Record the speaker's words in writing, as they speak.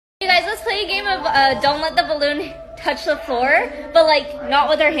play a game of don't let the balloon touch the floor, but like not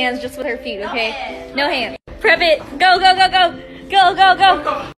with her hands, just with her feet, okay? No hands. Prep it. Go, go, go, go. Go, go,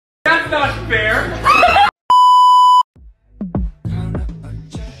 go. That's not fair.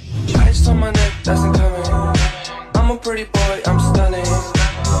 Ice on my neck, doesn't come in. I'm a pretty boy, I'm stunning.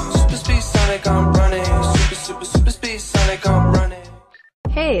 Super speed Sonic, I'm running. Super speed Sonic, I'm running.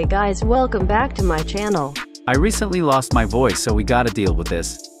 Hey guys, welcome back to my channel. I recently lost my voice, so we gotta deal with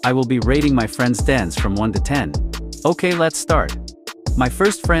this. I will be rating my friends' dens from 1 to 10. Okay, let's start. My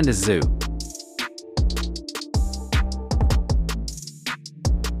first friend is Zoo.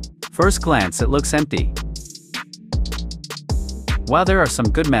 First glance, it looks empty. Wow, there are some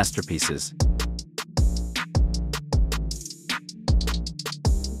good masterpieces.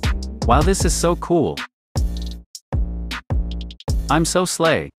 Wow, this is so cool. I'm so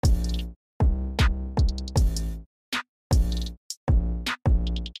slay.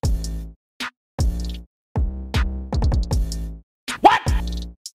 What?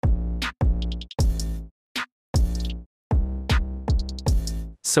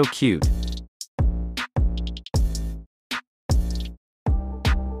 So cute.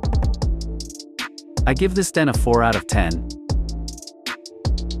 I give this den a 4 out of 10.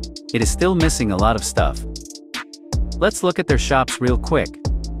 It is still missing a lot of stuff. Let's look at their shops real quick.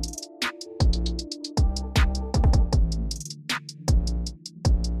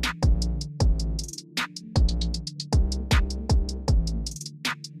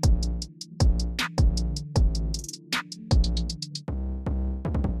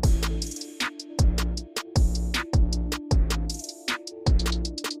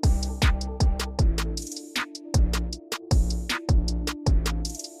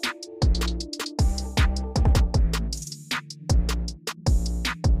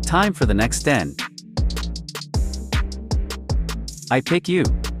 Time for the next den. I pick you.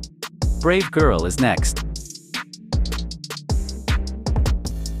 Brave Girl is next.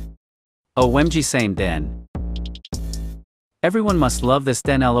 OMG, same den. Everyone must love this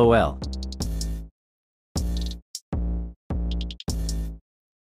den, lol.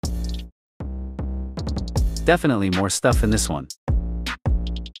 Definitely more stuff in this one.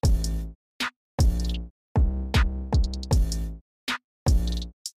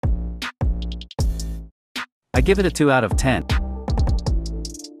 I give it a 2 out of 10.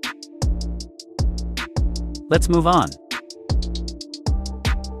 Let's move on.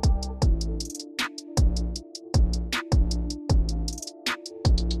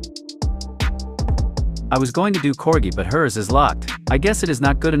 I was going to do Corgi, but hers is locked. I guess it is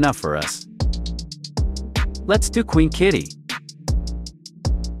not good enough for us. Let's do Queen Kitty.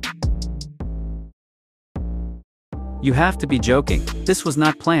 You have to be joking. This was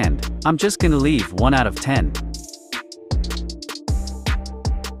not planned. I'm just gonna leave 1 out of 10.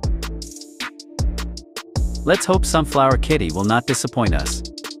 Let's hope Sunflower Kitty will not disappoint us.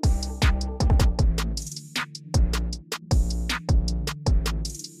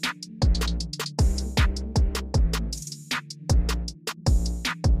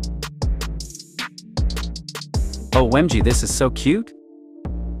 OMG, this is so cute.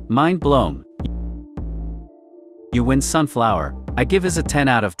 Mind blown. You win, Sunflower. I give this a 10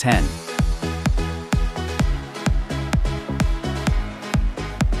 out of 10.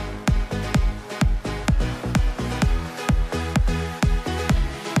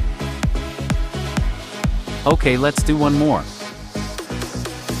 Okay, let's do one more.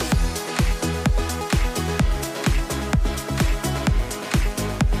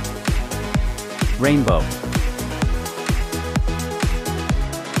 Rainbow.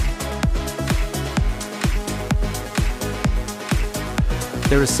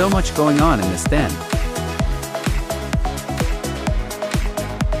 There is so much going on in this den.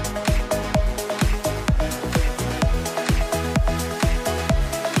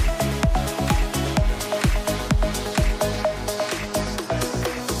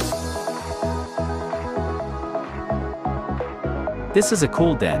 This is a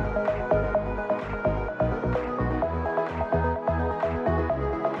cool den.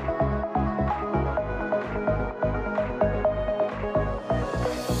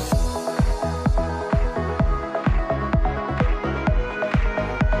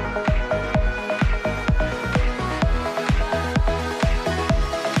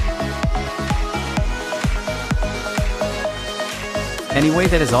 Anyway,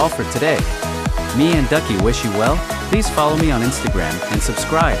 that is all for today. Me and Ducky wish you well. Please follow me on Instagram and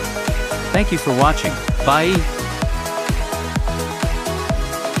subscribe. Thank you for watching. Bye.